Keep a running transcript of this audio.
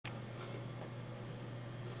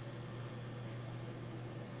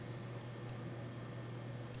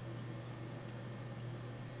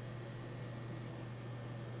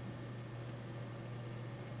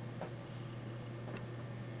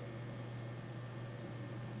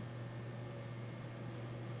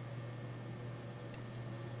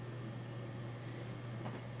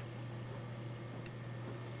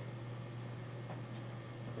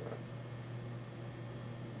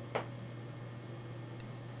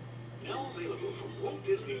Now available from Walt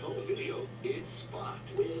Disney Home Video, it's Spot.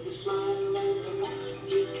 With a smile and a laugh,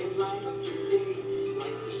 he can light up your day,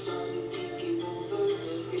 like the sun peeking over the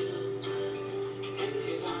hill. And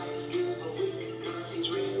his eyes give a wink, 'cause he's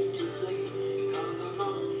ready to play. Come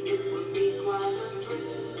along, it will be quite a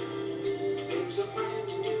thrill. There's a brand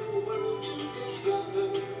new world to discover.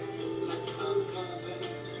 Let's uncover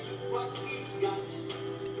what he's got.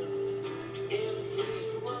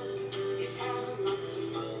 Everyone is having lots of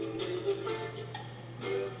fun with a brand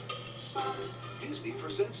new Spot. Disney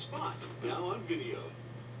presents Spot, now on video.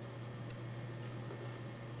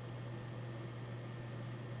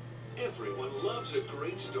 Everyone loves a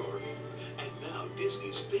great story. And now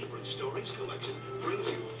Disney's Favorite Stories collection brings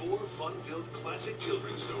you 4 fun-filled classic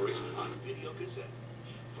children's stories on video cassette.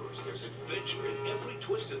 First, there's adventure in every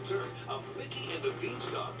twist and turn of Mickey and the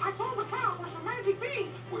Beanstalk. I told the cow it was a magic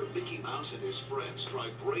bean. Where Mickey Mouse and his friends try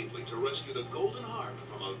bravely to rescue the golden harp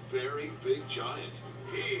from a very big giant.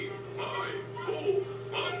 E-I-O-U.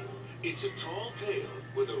 It's a tall tale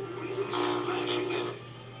with a really smashing ending.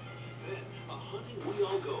 Then, a hunting we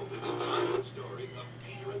all go with the timeless story of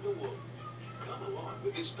Peter and the Wolf. Come along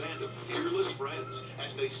with this band of fearless friends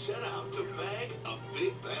as they set out to bag a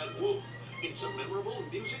big bad wolf. It's a memorable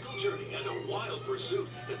musical journey and a wild pursuit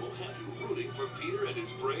that will have you rooting for Peter and his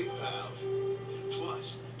brave pals.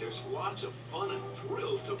 Plus, there's lots of fun and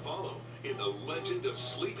thrills to follow in the legend of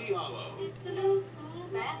Sleepy Hollow. The new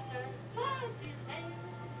schoolmaster was his name.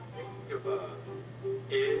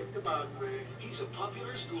 He's a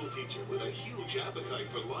popular school teacher with a huge appetite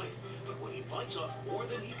for life, but when he bites off more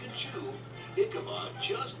than he can chew, Ichabod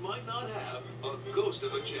just might not have a ghost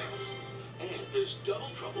of a chance. And there's double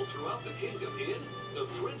trouble throughout the kingdom in The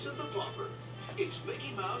Prince and the Pauper. It's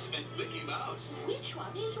Mickey Mouse and Mickey Mouse. Which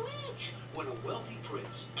one is which? When a wealthy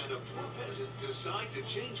prince and a poor peasant decide to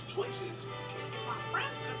change places, My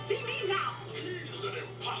friends could see me now. he's an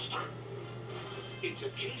imposter. It's a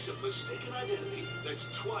case of mistaken identity that's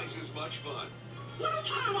twice as much fun. What a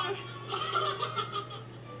time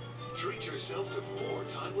Treat yourself to 4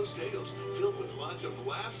 timeless tales filled with lots of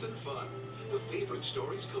laughs and fun. The Favorite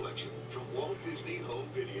Stories collection from Walt Disney Home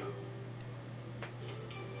Video.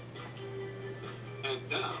 And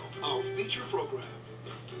now, our feature program.